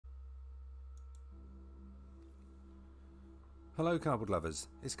Hello cardboard lovers,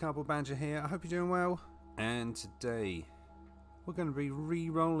 it's Cardboard Banjo here, I hope you're doing well, and today we're going to be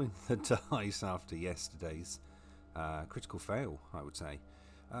re-rolling the dice after yesterday's critical fail, I would say.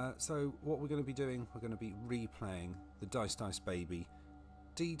 So what we're going to be doing, we're going to be replaying the Dice Baby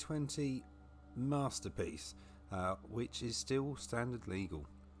D20 masterpiece, which is still standard legal.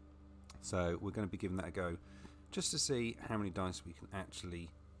 So we're going to be giving that a go, just to see how many dice we can actually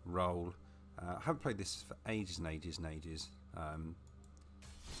roll. I haven't played this for ages and ages and ages.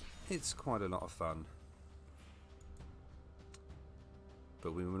 It's quite a lot of fun,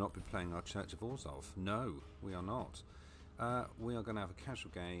 but we will not be playing our Church of Orzhov. No, we are not. We are going to have a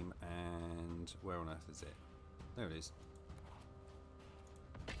casual game, and where on earth is it? There it is.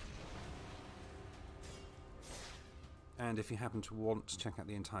 And if you happen to want to check out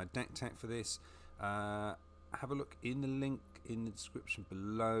the entire deck tech for this, have a look in the link in the description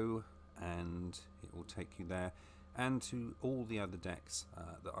below, and it will take you there, and to all the other decks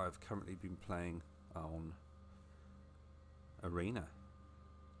that I've currently been playing on Arena.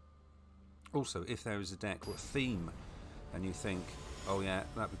 Also, if there is a deck or a theme and you think, oh yeah,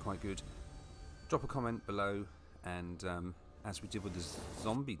 that'd be quite good, drop a comment below, and as we did with the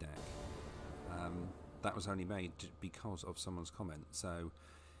zombie deck, that was only made because of someone's comment. So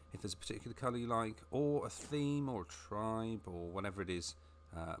if there's a particular colour you like, or a theme, or a tribe, or whatever it is,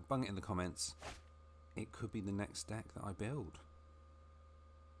 bung it in the comments. It could be the next deck that I build.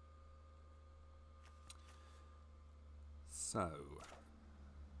 So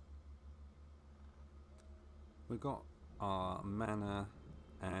we've got our mana,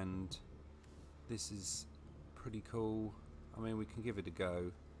 and this is pretty cool. I mean, we can give it a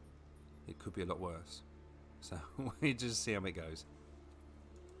go. It could be a lot worse. So we just see how it goes.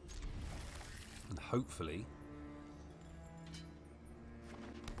 And hopefully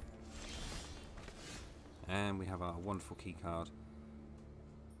and we have our wonderful key card.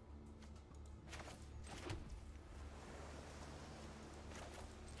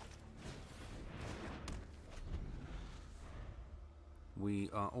 We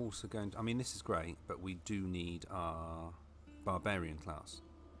are also going to, I mean, this is great, but we do need our barbarian class.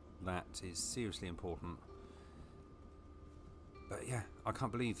 That is seriously important. But yeah, I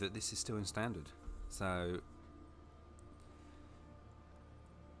can't believe that this is still in standard. So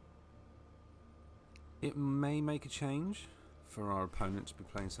it may make a change for our opponent to be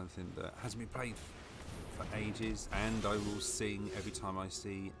playing something that hasn't been played for ages, and I will sing every time I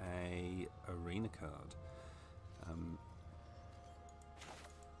see a arena card.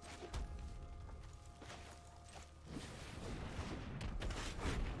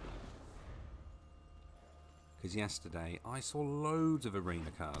 Because yesterday I saw loads of arena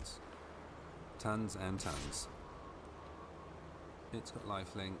cards. Tons and tons. It's got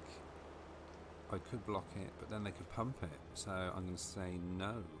lifelink. I could block it, but then they could pump it, so I'm going to say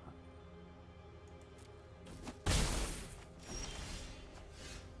no.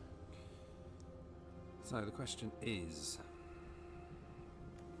 So the question is,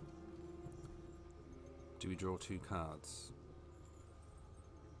 do we draw two cards?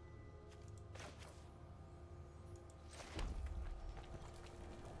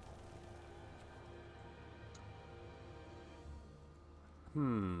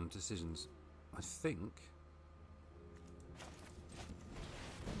 Decisions. I think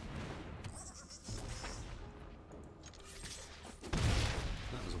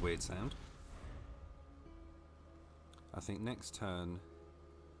that was a weird sound. I think next turn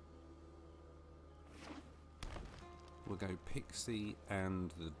we'll go Pixie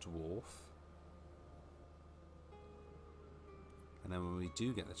and the Dwarf, and then when we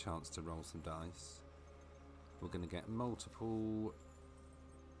do get the chance to roll some dice, we're going to get multiple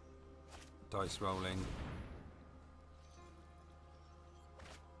dice rolling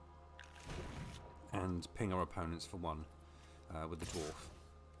and ping our opponents for one with the Dwarf.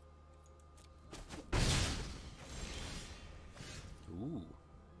 Ooh.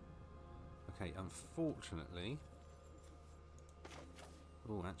 Okay, unfortunately.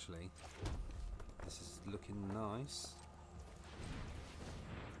 Oh, actually, this is looking nice.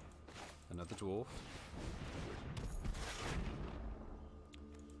 Another Dwarf.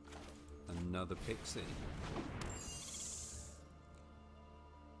 Another Pixie.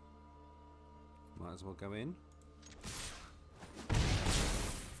 Might as well go in.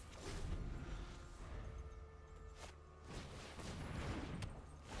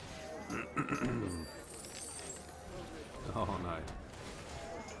 Oh no.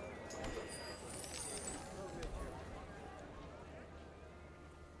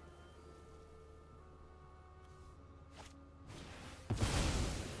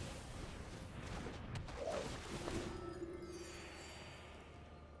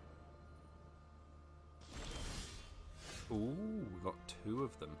 2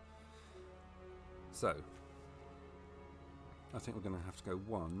 of them. So, I think we're going to have to go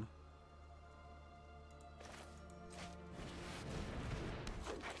 1.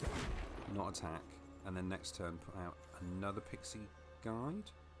 Not attack. And then next turn put out another Pixie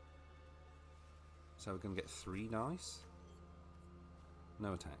Guide. So we're going to get 3 dice.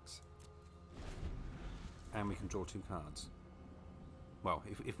 No attacks. And we can draw 2 cards. Well,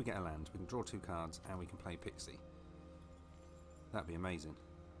 if we get a land, we can draw 2 cards and we can play Pixie. That'd be amazing.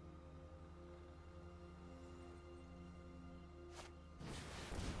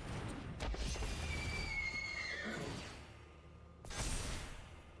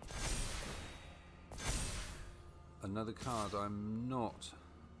 Another card I'm not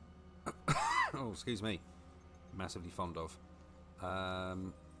oh, excuse me, massively fond of.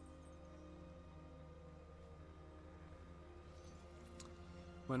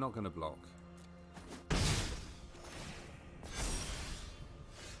 We're not going to block.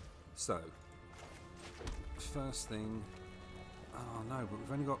 So, first thing... Oh no, but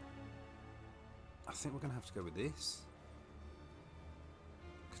we've only got... I think we're going to have to go with this.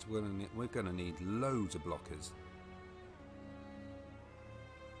 Because we're going to need loads of blockers.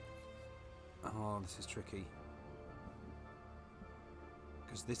 Oh, this is tricky.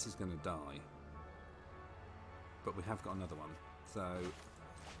 Because this is going to die. But we have got another one. So...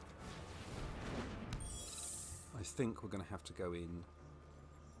 I think we're going to have to go in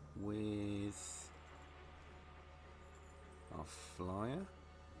with our flyer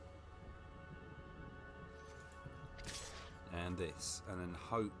and this, and then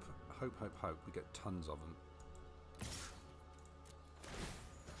hope we get tons of them.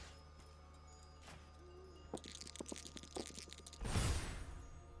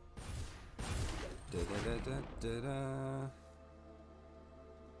 Da da da da da.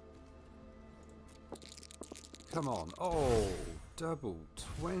 Come on. Oh, double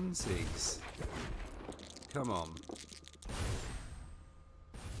 20s. Come on.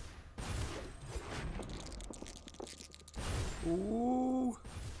 Ooh.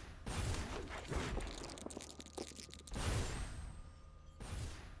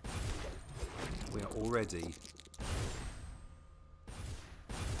 We are already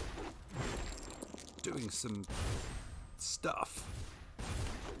doing some stuff.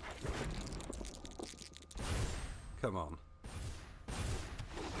 Come on.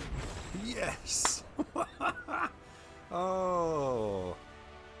 Yes! Oh,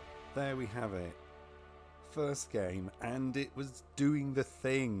 there we have it. First game, and it was doing the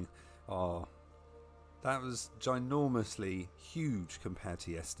thing. Oh, that was ginormously huge compared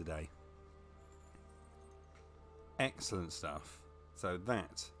to yesterday. Excellent stuff. So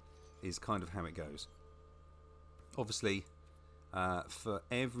that is kind of how it goes. Obviously, for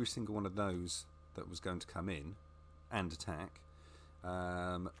every single one of those that was going to come in and attack,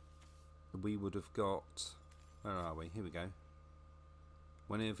 we would have got... Where are we? Here we go.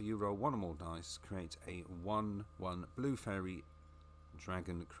 Whenever you roll 1 or more dice, create a 1/1 blue fairy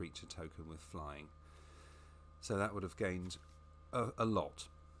dragon creature token with flying. So that would have gained a lot.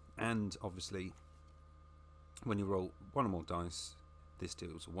 And obviously, when you roll 1 or more dice, this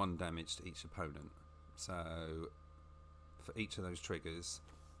deals 1 damage to each opponent. So for each of those triggers,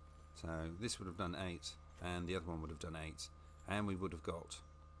 so this would have done 8, and the other one would have done 8, and we would have got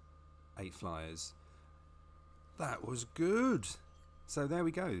 8 flyers. That was good. So there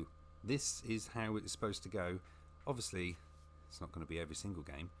we go. This is how it's supposed to go. Obviously, it's not going to be every single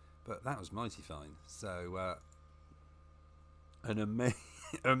game, but that was mighty fine. So an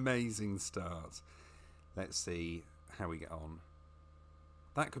amazing start. Let's see how we get on.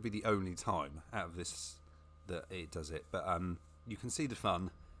 That could be the only time out of this that it does it, but you can see the fun.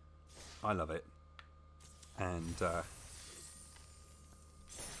 I love it. And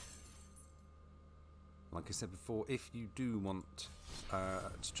like I said before, if you do want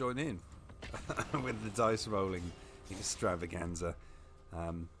to join in with the dice rolling extravaganza,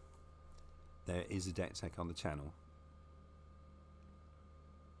 there is a deck tech on the channel.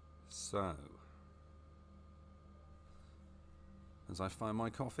 So, as I find my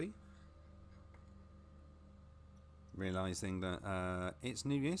coffee, realising that it's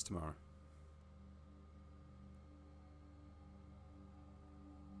New Year's tomorrow.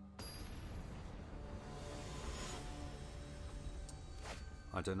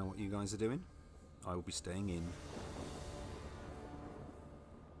 I don't know what you guys are doing. I will be staying in.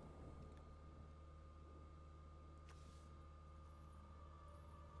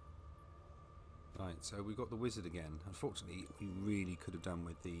 Right, so we've got the wizard again. Unfortunately, we really could have done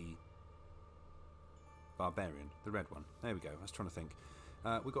with the barbarian, the red one. There we go. I was trying to think.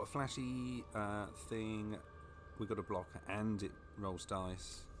 We've got a flashy thing we got a blocker and it rolls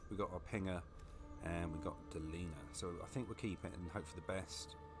dice. We got our pinger and we got Delina. So I think we'll keep it and hope for the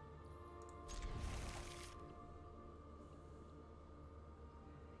best.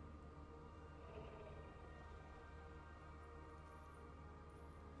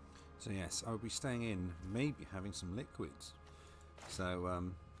 So yes, I'll be staying in, maybe having some liquids.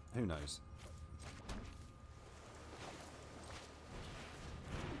 So who knows?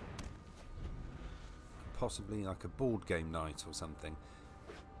 Possibly like a board game night or something,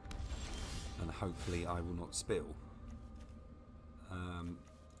 and hopefully I will not spill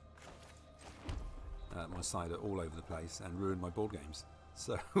my cider all over the place and ruin my board games.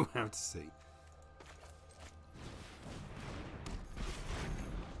 So we'll have to see.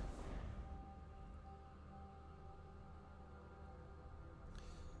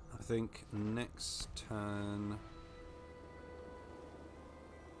 I think next turn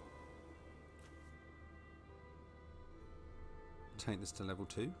take this to level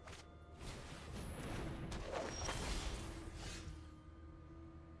 2.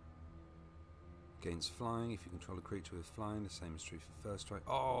 Gains flying if you control a creature with flying. The same is true for first strike.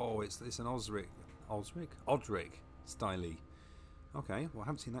 Oh, it's an Osric Styly. Okay, well I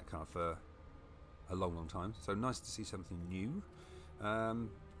haven't seen that card for a long time, so nice to see something new.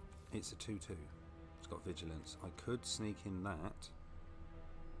 It's a 2/2. It's got vigilance. I could sneak in that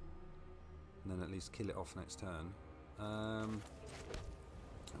and then at least kill it off next turn.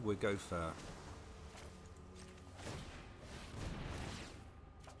 We'll go for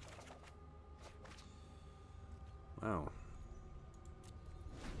wow.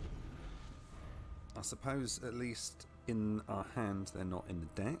 I suppose at least in our hand they're not in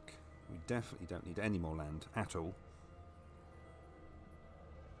the deck. We definitely don't need any more land at all.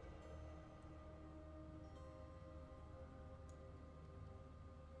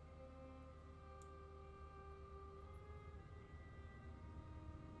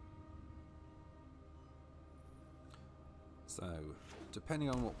 So, depending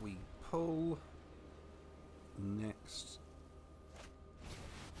on what we pull next.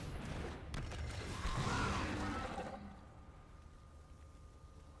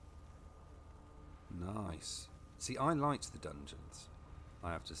 Nice. See, I liked the dungeons,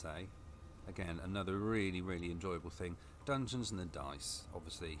 I have to say. Again, another really, really enjoyable thing. Dungeons and the dice,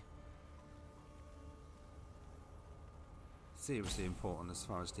 obviously. Seriously important as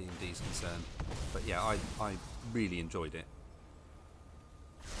far as D&D is concerned. But yeah, I really enjoyed it.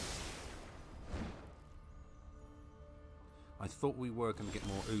 I thought we were going to get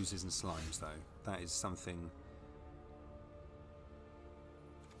more oozes and slimes though. That is something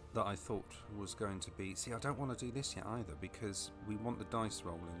that I thought was going to be... See, I don't want to do this yet either because we want the dice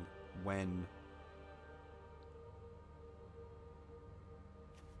rolling when...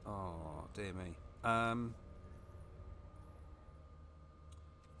 Oh, dear me. I'm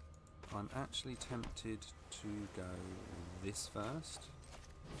actually tempted to go this first.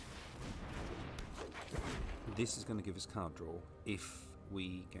 This is going to give us card draw if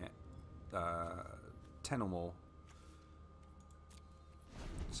we get 10 or more.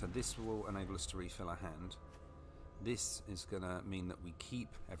 So this will enable us to refill our hand. This is going to mean that we keep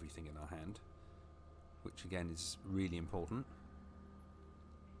everything in our hand, which again is really important.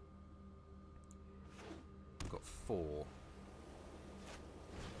 We've got 4.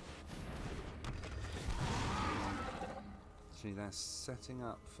 Actually, they're setting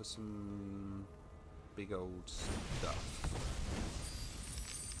up for some big old stuff.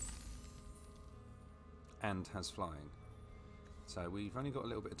 And has flying. So we've only got a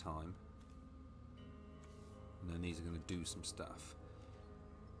little bit of time. And then these are going to do some stuff.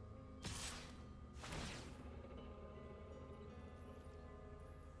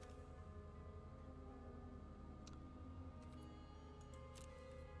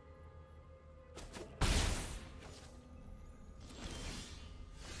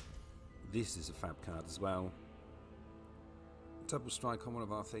 This is a fab card as well. Double strike on one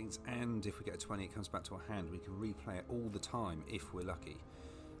of our things, and if we get a 20 it comes back to our hand. We can replay it all the time if we're lucky.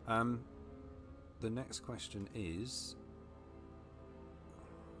 The next question is,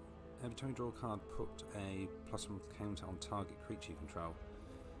 every time you draw a card, put a +1 counter on target creature you control.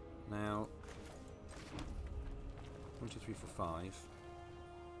 Now, 1, 2, 3, 4, 5.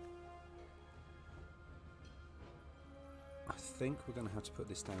 I think we're going to have to put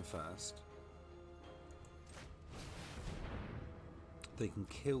this down first. They can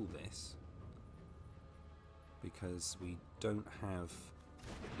kill this because we don't have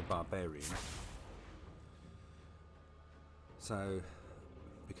the barbarian. So,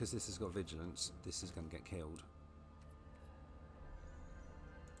 because this has got vigilance, this is going to get killed.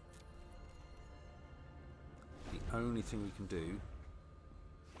 The only thing we can do.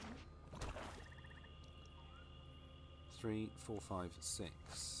 3, 4, 5, 6.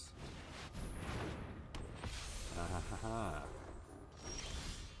 Ah,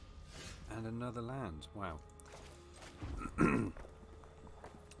 and another land. Wow.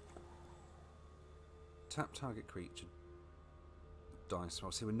 Tap target creature. Dice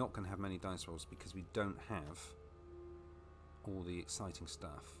roll. See, we're not going to have many dice rolls because we don't have all the exciting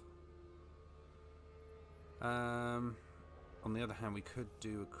stuff. On the other hand, we could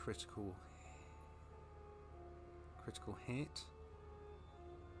do a critical hit,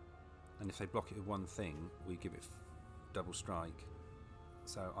 and if they block it with one thing, we give it double strike.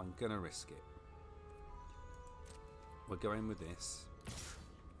 So I'm gonna risk it. We're going with this.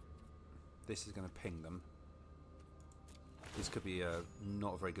 This is going to ping them. This could be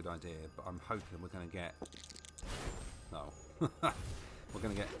not a very good idea, but I'm hoping we're going to get... No. We're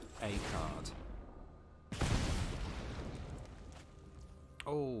going to get a card.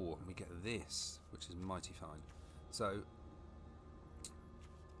 Oh, we get this, which is mighty fine. So,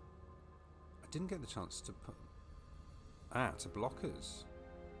 I didn't get the chance to put... to blockers.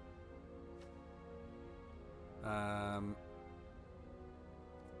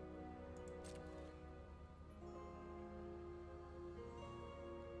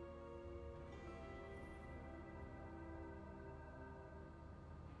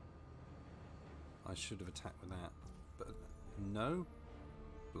 I should have attacked with that, but no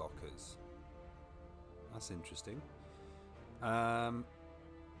blockers. That's interesting.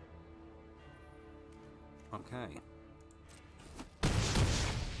 Okay.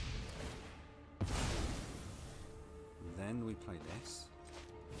 Then we play this.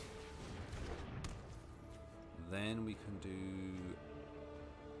 Then we can do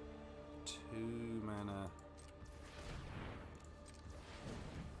 2 mana.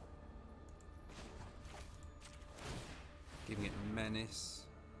 Giving it menace,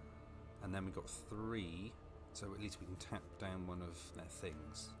 and then we've got 3, so at least we can tap down one of their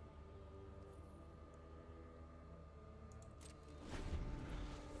things.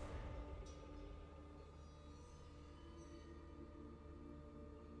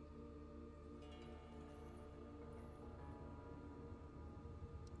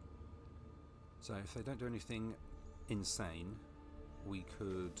 So if they don't do anything insane, we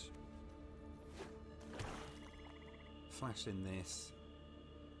could flash in this.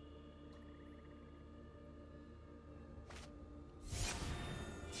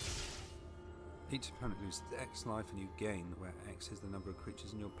 Each opponent loses X life and you gain, where X is the number of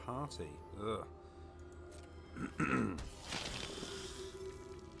creatures in your party. Ugh.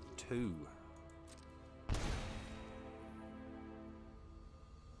 2.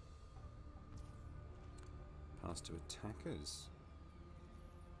 Pass to attackers.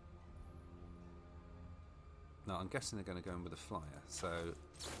 No, I'm guessing they're going to go in with a flyer, so...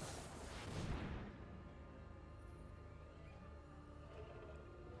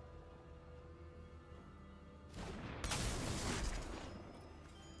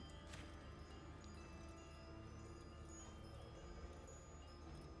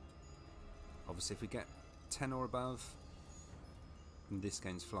 Obviously, if we get 10 or above, this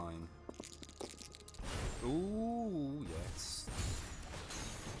game's flying. Ooh, yes.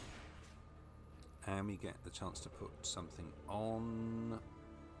 And we get the chance to put something on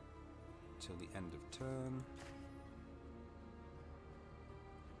till the end of turn.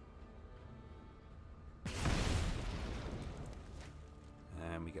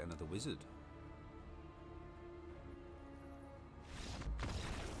 And we get another wizard.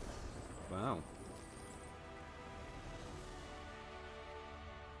 Wow.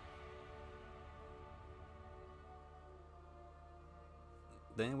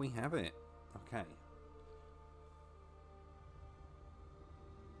 There we have it. Okay.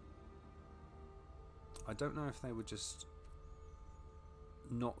 I don't know if they were just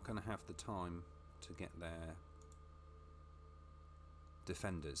not going to have the time to get their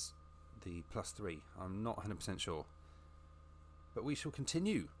defenders, the +3. I'm not 100% sure. But we shall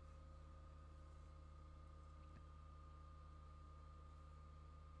continue.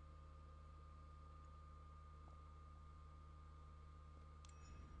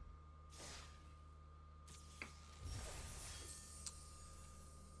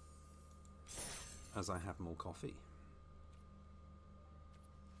 As I have more coffee.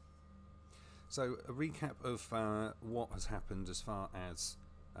 So a recap of what has happened as far as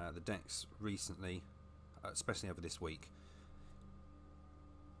the decks recently, especially over this week.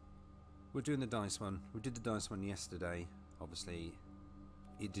 We're doing the dice one. We did the dice one yesterday. Obviously,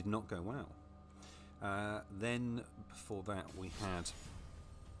 it did not go well. Then before that, we had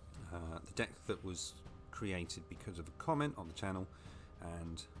the deck that was created because of a comment on the channel,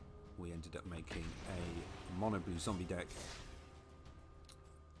 and we ended up making a mono blue zombie deck.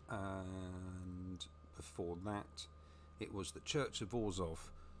 And before that, it was the Church of Orzhov,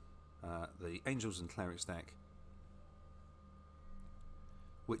 the Angels and Clerics deck,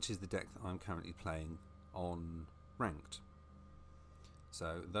 which is the deck that I'm currently playing on Ranked.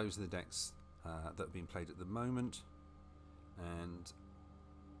 So those are the decks that have been played at the moment, and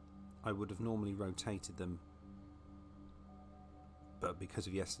I would have normally rotated them, but because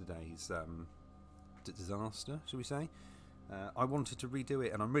of yesterday's disaster, shall we say, I wanted to redo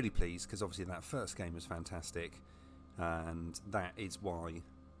it, and I'm really pleased because obviously that first game was fantastic, and that is why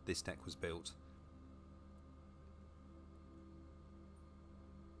this deck was built.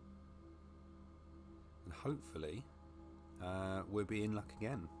 And hopefully we'll be in luck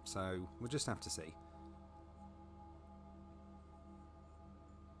again, so we'll just have to see.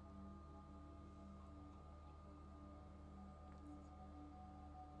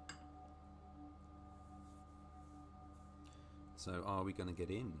 So are we going to get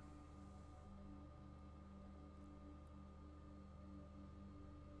in?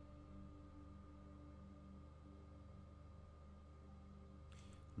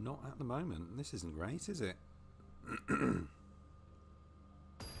 Not at the moment. This isn't great, is it?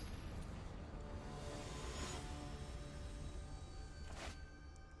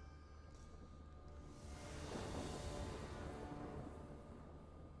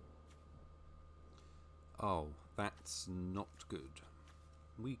 Oh, that's not good.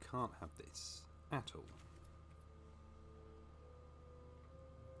 We can't have this at all.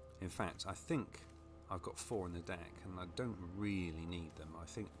 In fact, I think I've got 4 in the deck, and I don't really need them. I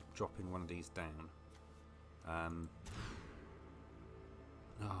think dropping one of these down.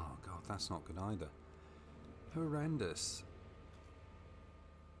 Oh god, that's not good either. Horrendous.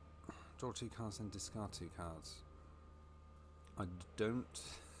 Draw 2 cards and discard 2 cards. I don't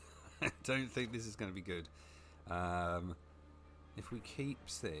think this is going to be good. If we keep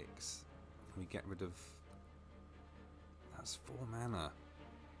 6, we get rid of... That's 4 mana.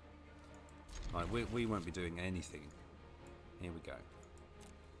 Right, we won't be doing anything. Here we go.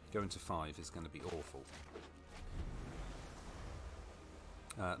 Going to 5 is going to be awful.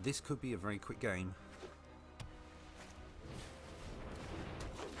 This could be a very quick game.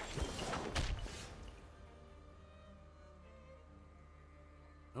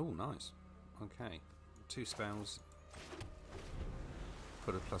 Oh, nice. Okay. 2 spells.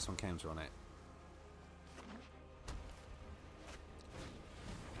 Put a +1 counter on it.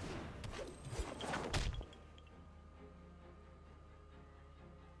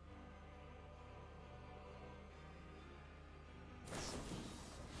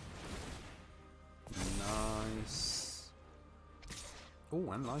 Nice.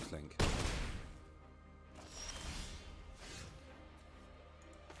 Oh, and lifelink.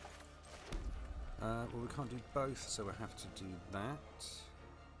 Well, we can't do both, so we'll have to do that.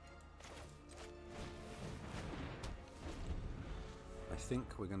 I think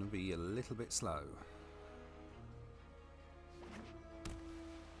we're going to be a little bit slow.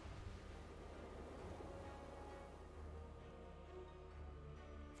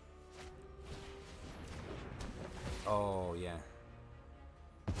 Oh, yeah.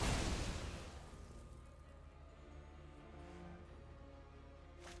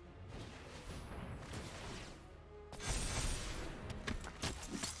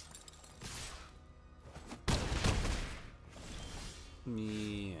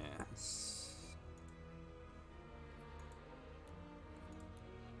 Yes.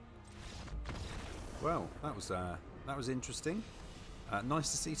 Well, that was interesting.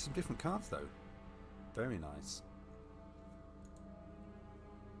 Nice to see some different cards, though. Very nice.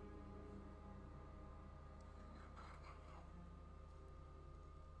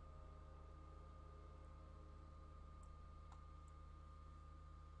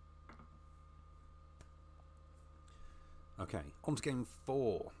 Okay, on to game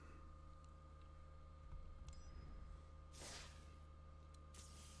 4.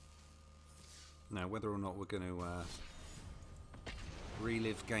 Now, whether or not we're going to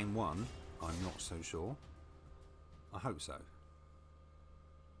relive game 1, I'm not so sure. I hope so.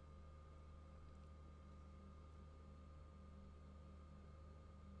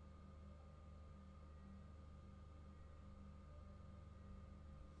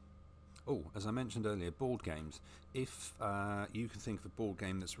 Oh, as I mentioned earlier, board games. If you can think of a board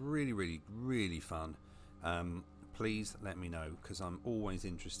game that's really, really, really fun, please let me know, because I'm always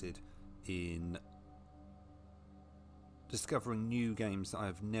interested in discovering new games that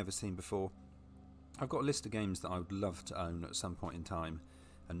I've never seen before. I've got a list of games that I would love to own at some point in time,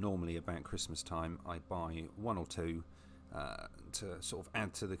 and normally about Christmas time I buy one or two to sort of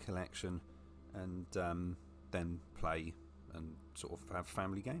add to the collection, and then play and sort of have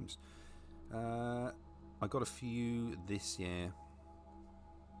family games. I got a few this year,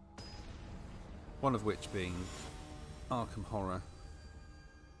 one of which being Arkham Horror,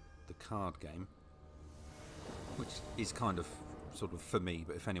 the card game, which is kind of sort of for me,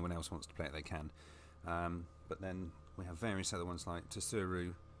 but if anyone else wants to play it they can. But then we have various other ones like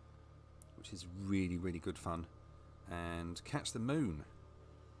Tsuru, which is really, really good fun, and Catch the Moon,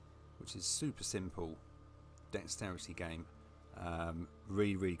 which is super simple dexterity game,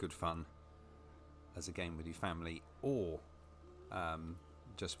 really, really good fun as a game with your family, or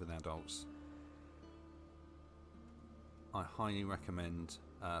just with adults. I highly recommend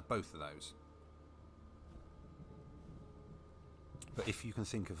both of those. But if you can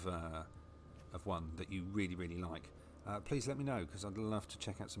think of one that you really, really like, please let me know, because I'd love to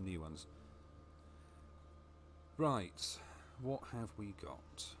check out some new ones. Right, what have we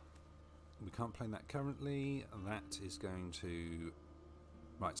got? We can't play that currently. That is going to...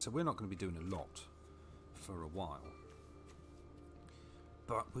 Right, so we're not going to be doing a lot for a while.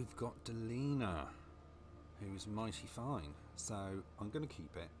 But we've got Delina, who's mighty fine. So I'm going to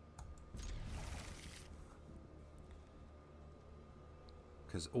keep it,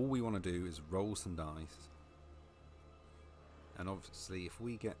 because all we want to do is roll some dice. And obviously if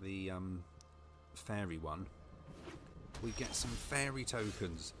we get the fairy one, we get some fairy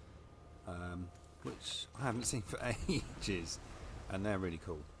tokens, which I haven't seen for ages, and they're really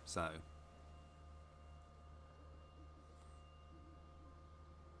cool. So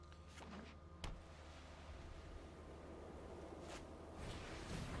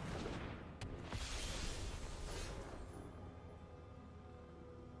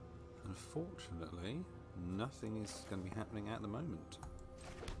unfortunately nothing is going to be happening at the moment.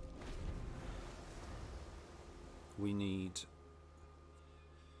 We need...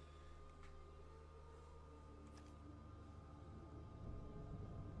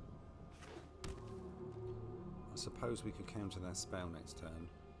 I suppose we could counter their spell next turn.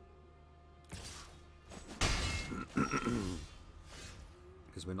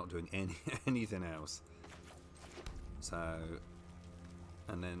 Because we're not doing anything else. So...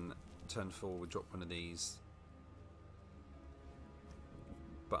 And then turn 4 we drop one of these.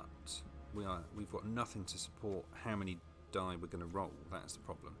 But... We've got nothing to support how many die we're going to roll. That's the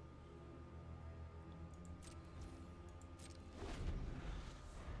problem.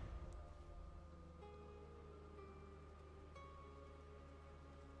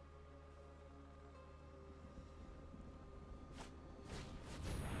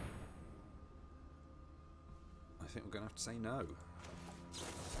 I think we're going to have to say no.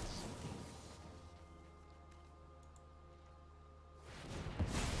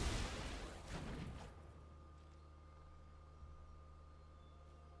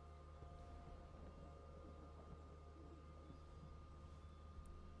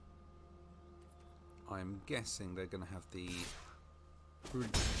 I'm guessing they're going to have the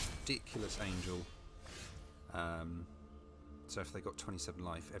ridiculous angel. So if they got 27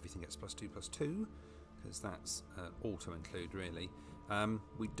 life, everything gets +2/+2, because that's auto include really.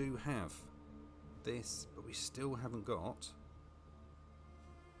 We do have this, but we still haven't got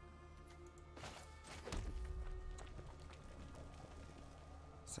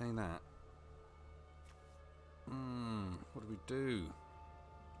saying that. What do we do?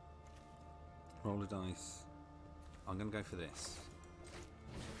 Roll a dice. I'm going to go for this.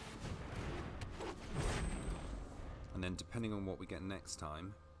 And then depending on what we get next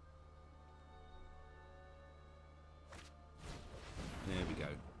time... There we go.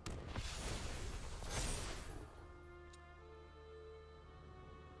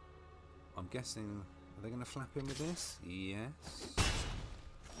 I'm guessing... Are they going to flap in with this? Yes.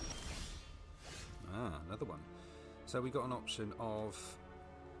 Ah, another one. So we got an option of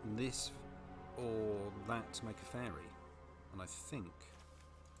this or that to make a fairy, and I think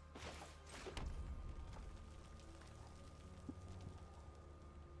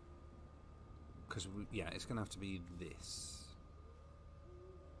because yeah, it's gonna have to be this,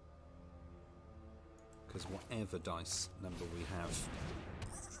 because whatever dice number we have,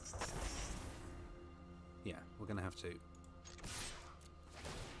 yeah, we're gonna have to.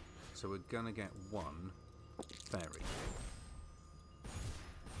 So we're gonna get one fairy.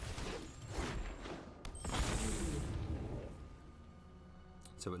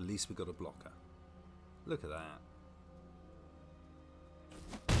 So at least we got a blocker. Look at that.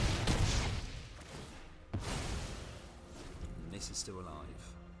 And this is still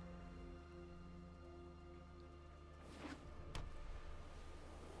alive.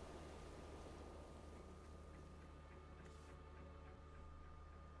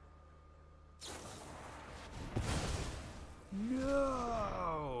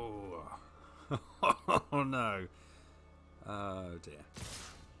 Oh no. Oh dear.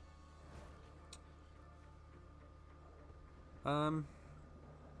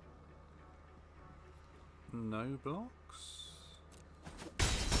 No blocks.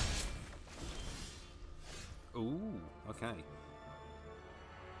 Ooh, okay.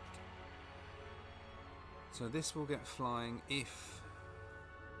 So this will get flying if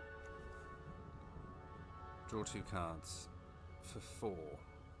draw 2 cards for 4.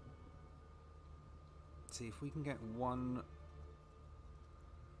 See if we can get one.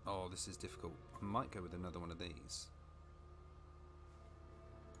 Oh, this is difficult. I might go with another one of these.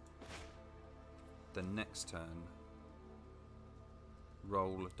 The next turn,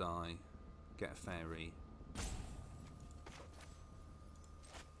 roll a die, get a fairy.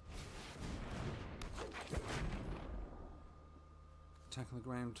 Attack on the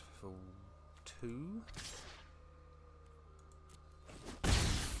ground for 2.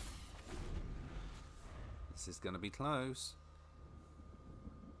 This is going to be close.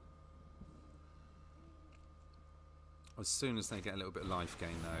 As soon as they get a little bit of life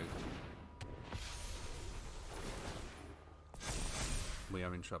gain though, we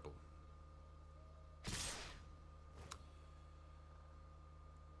are in trouble. I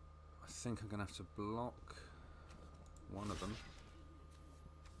think I'm going to have to block one of them.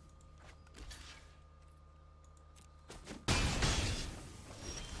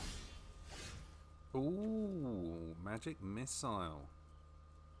 Ooh, magic missile.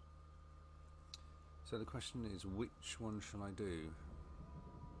 So the question is, which one shall I do?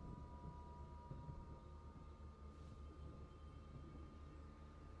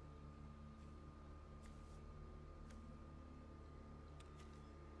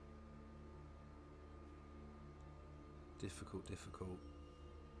 Difficult, difficult.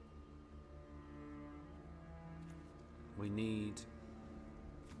 We need...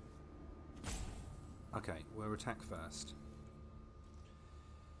 Okay, we'll attack first.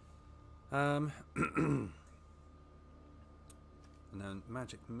 And then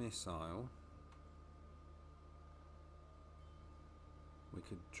magic missile. We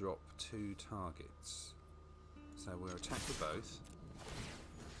could drop 2 targets. So we'll attack with both.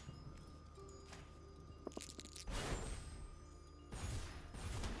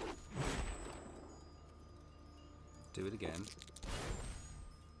 Do it again.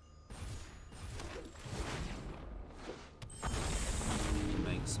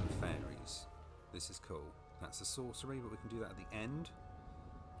 Make some fairies. This is cool. That's a sorcery, but we can do that at the end.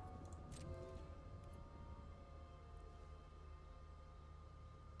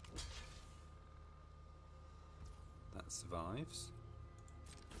 That survives.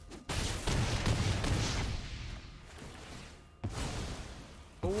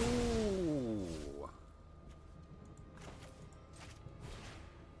 Oh!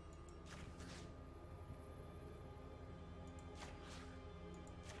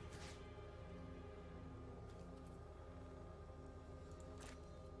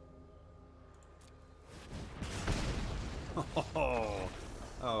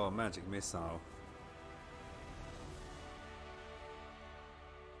 Oh, magic missile.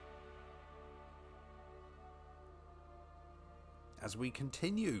 As we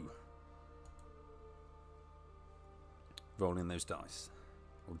continue rolling those dice,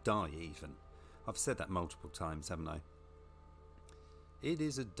 or die even. I've said that multiple times, haven't I? It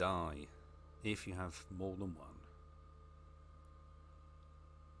is a die if you have more than one.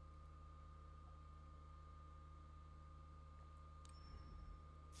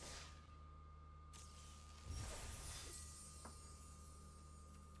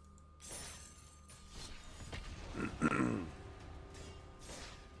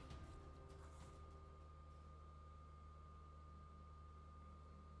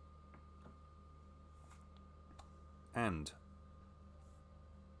 And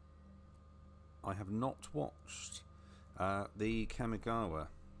I have not watched the Kamigawa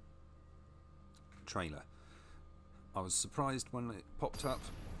trailer. I was surprised when it popped up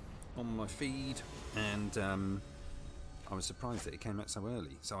on my feed, and I was surprised that it came out so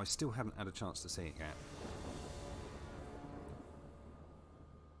early, so I still haven't had a chance to see it yet.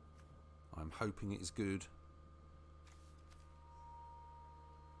 I'm hoping it is good.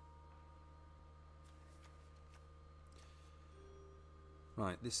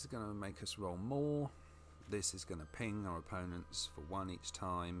 Right, this is going to make us roll more. This is going to ping our opponents for 1 each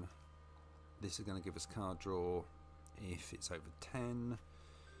time. This is going to give us card draw if it's over 10.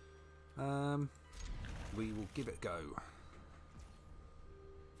 We will give it a go.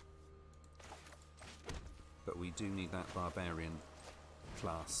 But we do need that barbarian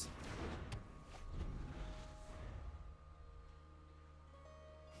class.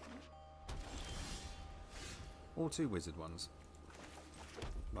 Or 2 wizard ones.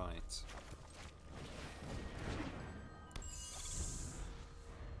 Right.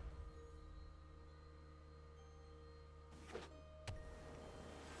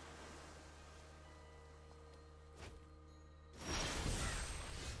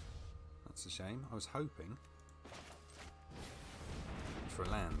 That's a shame. I was hoping for a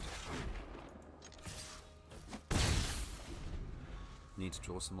land. Need to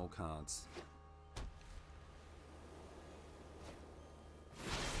draw some more cards.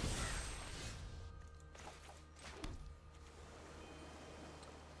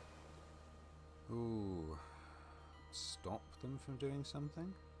 Ooh. Stop them from doing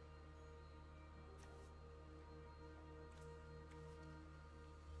something?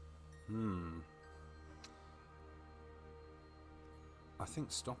 I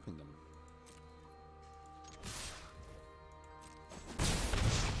think stopping them.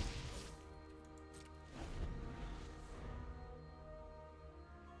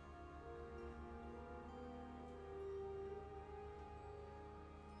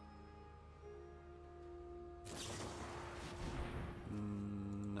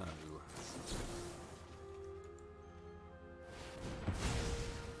 No.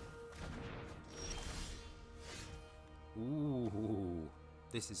 Ooh,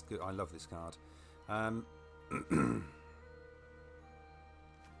 this is good. I love this card. But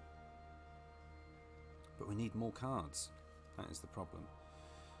we need more cards. That is the problem.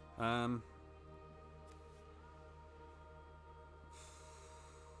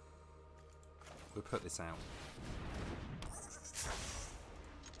 We'll put this out.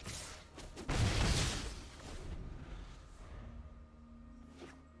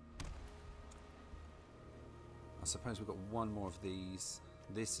 I suppose we've got one more of these.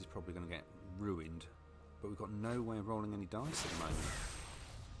 This is probably going to get ruined, but we've got no way of rolling any dice at the moment.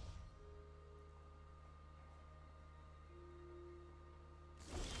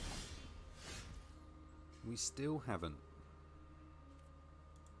 We still haven't.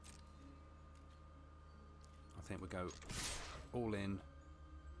 I think we'll go all in.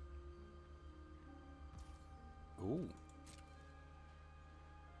 Ooh.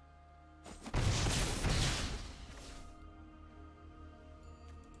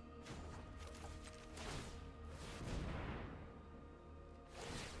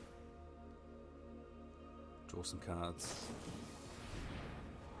 Draw some cards.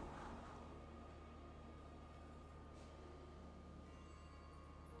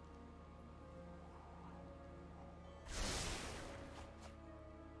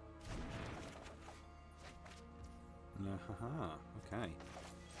 Haha, okay.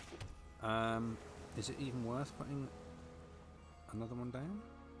 Is it even worth putting another one down?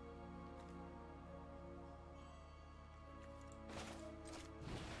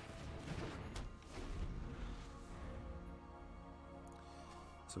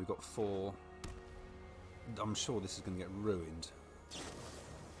 So we've got 4. I'm sure this is going to get ruined.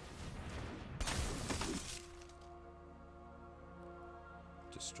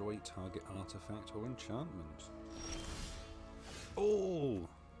 Destroy target artifact or enchantment. Oh!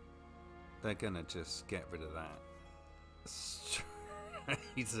 They're going to just get rid of that straight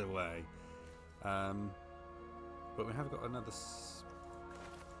away. But we have got another...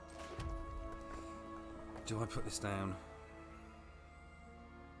 Do I put this down?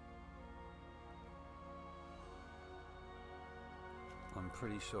 I'm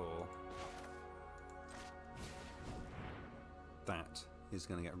pretty sure that is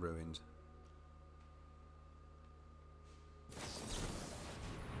going to get ruined.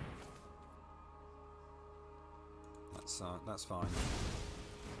 That's fine.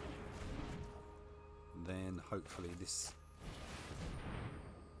 Then hopefully this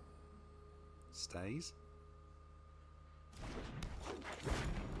stays.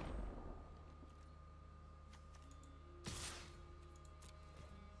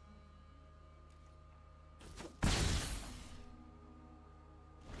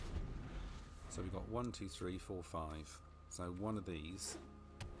 So we've got 1, 2, 3, 4, 5. So one of these.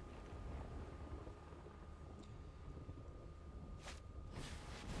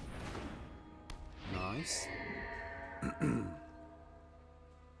 Nice.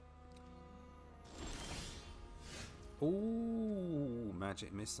 Ooh,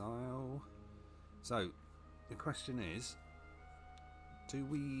 magic missile. So the question is, do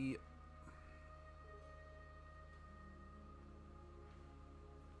we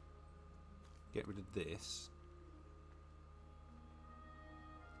get rid of this?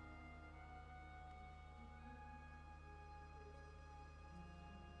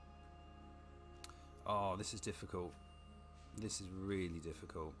 Oh, this is difficult. This is really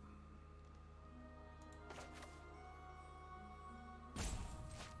difficult.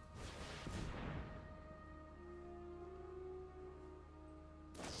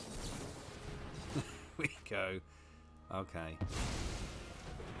 Okay.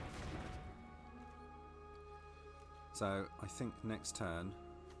 So I think next turn,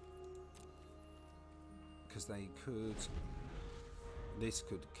 because they could, this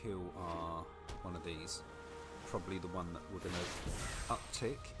could kill our one of these. Probably the one that we're going to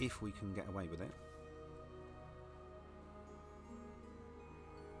uptick if we can get away with it.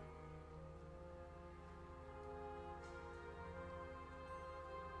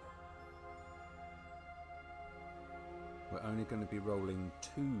 We're only going to be rolling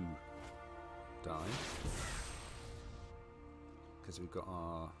 2 die because we've got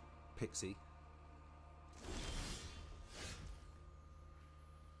our pixie.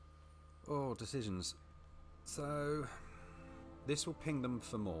 Oh, decisions. So this will ping them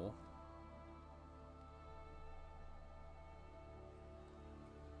for more.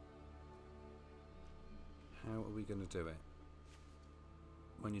 How are we going to do it?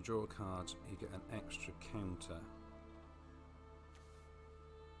 When you draw a card, you get an extra counter.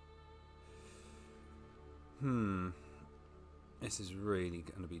 This is really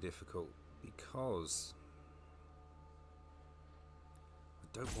going to be difficult because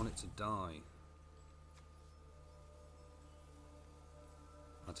I don't want it to die.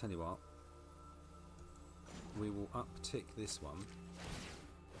 I'll tell you what, we will uptick this one.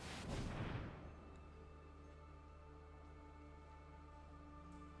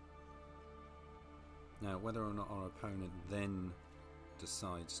 Now, whether or not our opponent then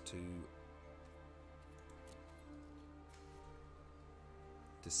decides to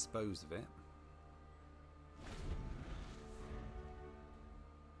dispose of it,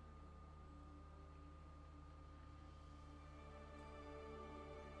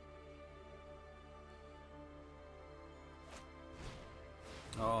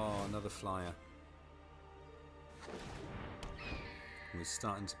 oh, another flyer. We're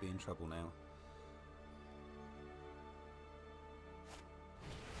starting to be in trouble now.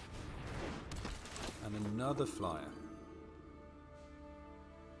 And another flyer.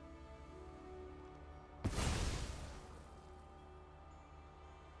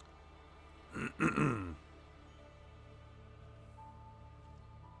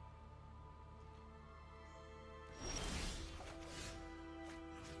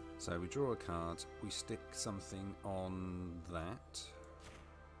 So we draw a card, we stick something on that.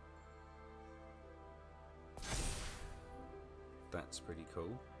 That's pretty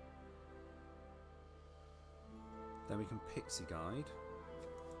cool. Then we can Pixie Guide.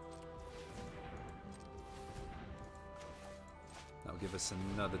 That'll give us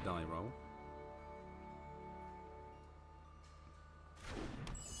another die roll.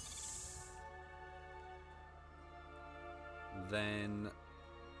 Then,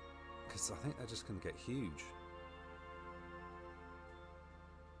 because I think they're just going to get huge.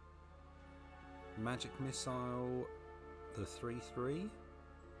 Magic Missile, the 3/3.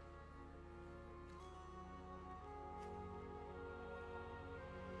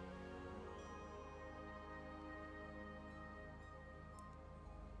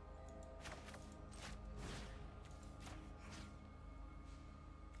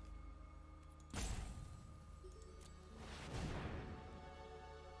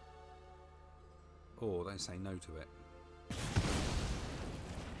 Or they say no to it.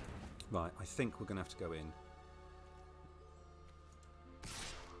 Right, I think we're going to have to go in.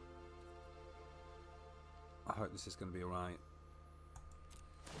 I hope this is going to be alright.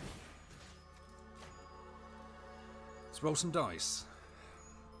 Let's roll some dice.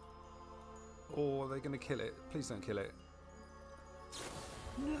 Or are they going to kill it? Please don't kill it.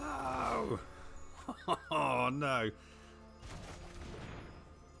 No! Oh, no.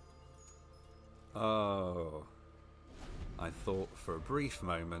 Oh, I thought for a brief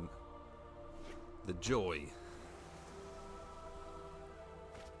moment, the joy.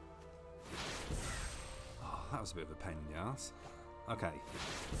 Oh, that was a bit of a pain in the ass. Okay.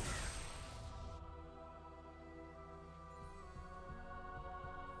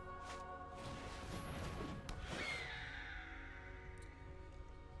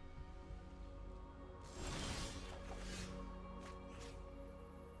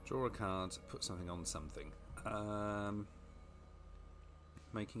 Draw a card, put something on something.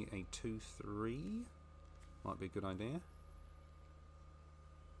 Making it a 2/3 might be a good idea.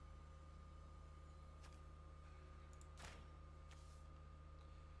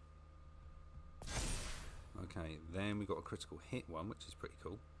 Okay, then we've got a critical hit one, which is pretty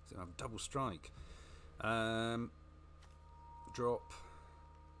cool. So I have double strike. Drop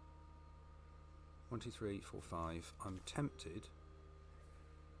 1, 2, 3, 4, 5. I'm tempted.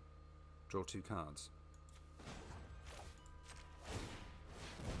 Draw 2 cards.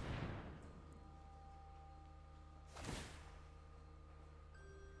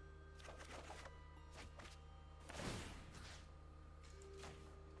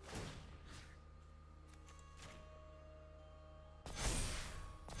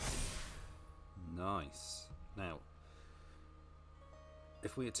 dice. Now,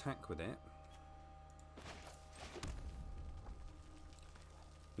 if we attack with it,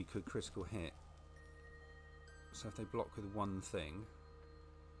 we could critical hit. So if they block with one thing,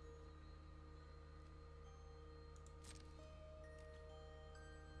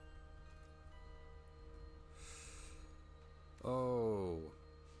 oh,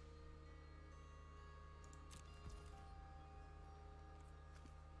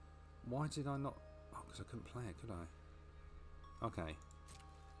 why did I not? Oh, because I couldn't play it, could I? Okay.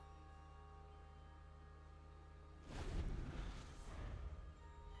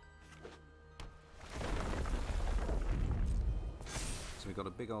 So we've got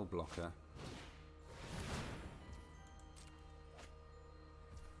a big old blocker.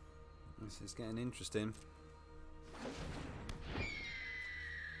 This is getting interesting.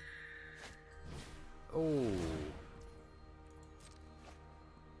 Oh.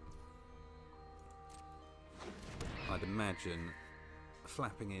 I'd imagine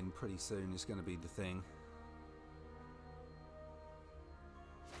flapping in pretty soon is going to be the thing.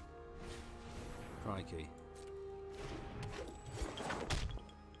 Crikey.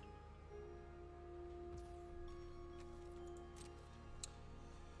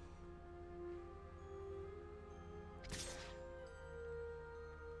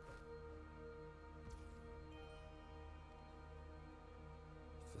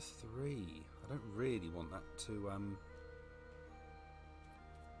 For 3, I don't really want that to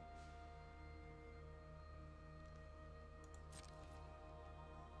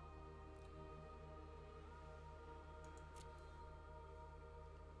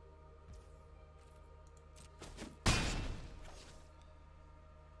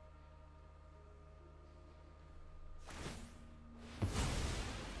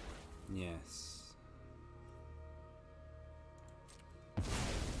yes.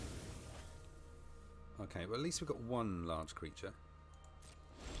 Okay, well at least we've got one large creature.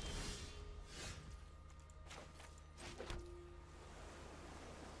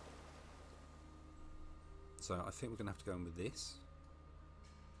 So I think we're going to have to go in with this.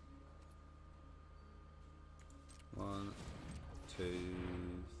 1, 2,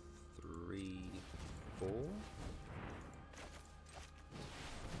 3, 4.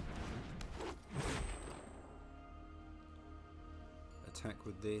 Attack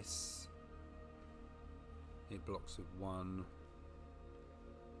with this. It blocks with 1.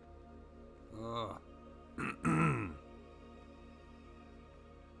 Oh.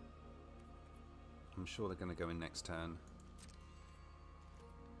 I'm sure they're going to go in next turn.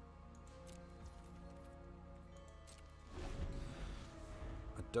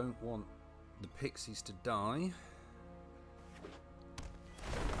 I don't want the pixies to die.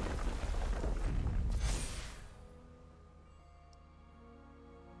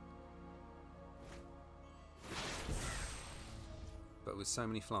 But with so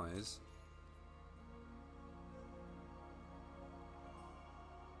many flyers,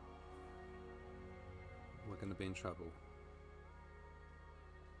 we're going to be in trouble.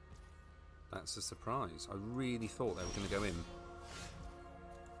 That's a surprise. I really thought they were going to go in.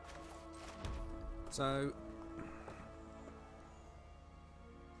 So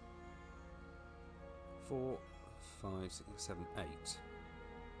 4, 5, 6, 7, 8.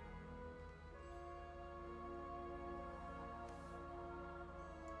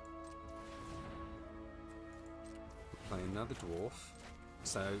 Play another dwarf.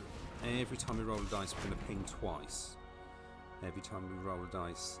 So every time we roll a dice, we're going to ping twice. Every time we roll a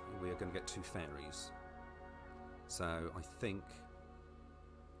dice, we are going to get 2 fairies. So I think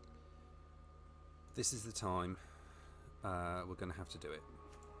this is the time we're going to have to do it.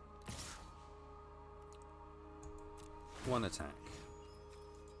 1 attack.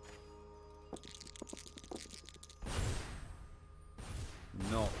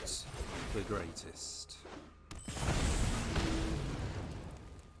 Not the greatest.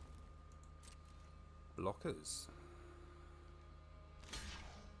 Blockers.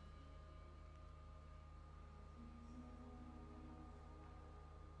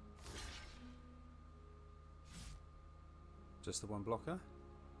 Just the 1 blocker.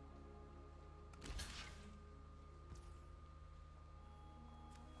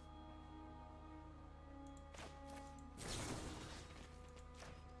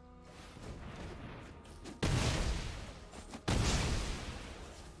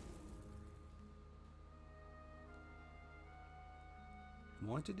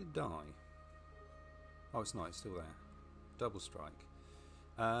 Why did it die? Oh, it's not. It's still there. Double strike.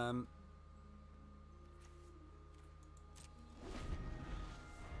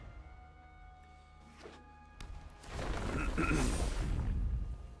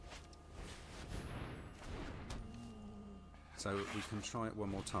 So we can try it one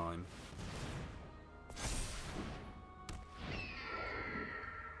more time.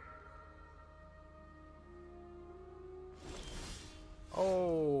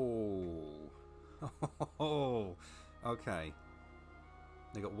 Oh! Oh! Okay.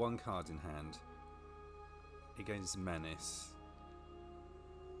 They got one card in hand. Against Menace.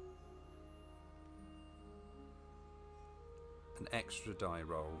 An extra die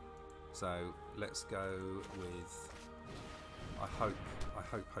roll. So let's go with... I hope.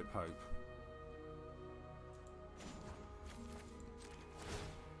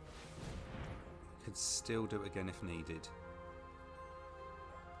 Could still do it again if needed.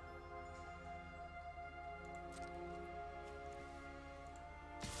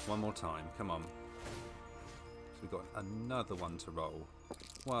 One more time, come on. So we've got another one to roll.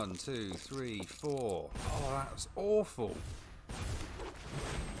 1, 2, 3, 4. Oh, that's awful.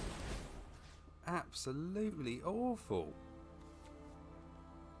 Absolutely awful.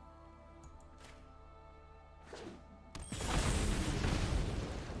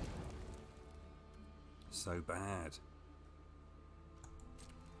 So bad.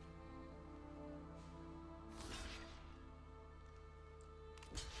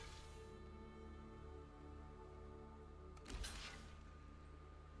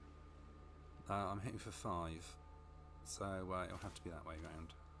 I'm hitting for 5, so it'll have to be that way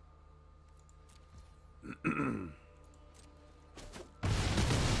round.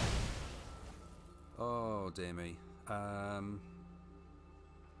 Oh dear me.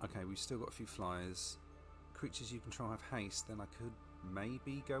 Okay, we've still got a few flyers. Creatures you control have haste, then I could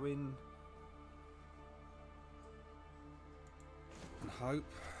maybe go in and hope.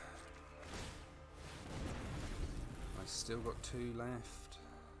 I still got 2 left.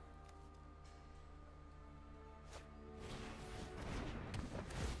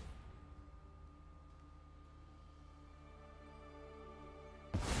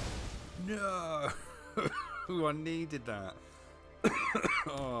 No! I needed that.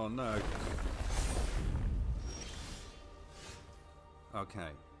 Oh no. Okay,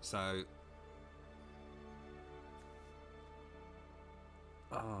 so...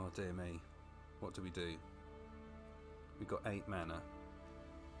 Oh dear me. What do we do? We've got 8 mana.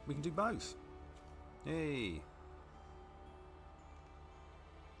 We can do both. Yay!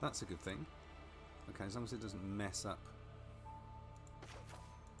 That's a good thing. Okay, as long as it doesn't mess up.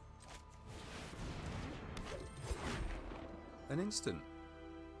 An instant.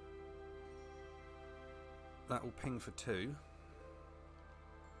 That will ping for 2.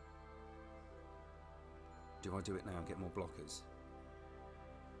 Do I do it now and get more blockers?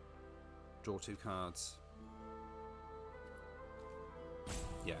 Draw 2 cards.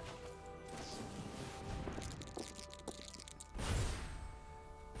 Yeah.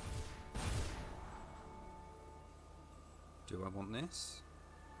 Do I want this?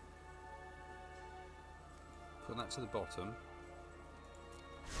 Put that to the bottom.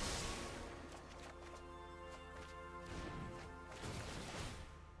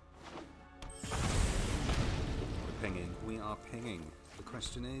 We are pinging. The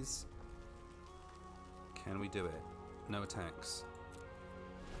question is, can we do it? No attacks.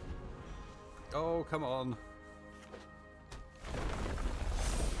 Oh, come on.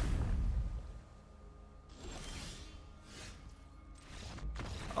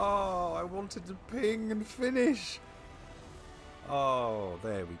 Oh, I wanted to ping and finish. Oh,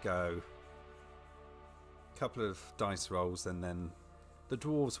 there we go. Couple of dice rolls and then the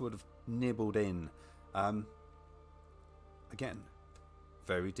dwarves would have nibbled in. Again,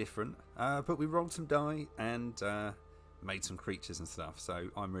 very different, but we rolled some die and made some creatures and stuff, so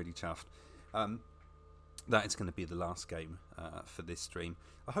I'm really chuffed. That is going to be the last game for this stream.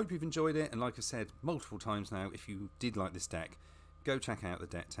 I hope you've enjoyed it, and like I said multiple times now, if you did like this deck, go check out the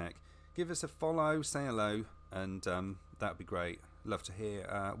deck tech. Give us a follow, say hello, and that would be great. Love to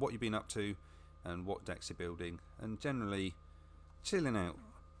hear what you've been up to and what decks you're building, and generally chilling out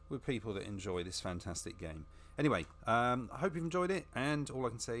with people that enjoy this fantastic game. Anyway, I hope you've enjoyed it, and all I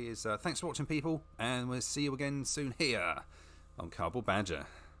can say is thanks for watching, people, and we'll see you again soon here on Cardboard Badger.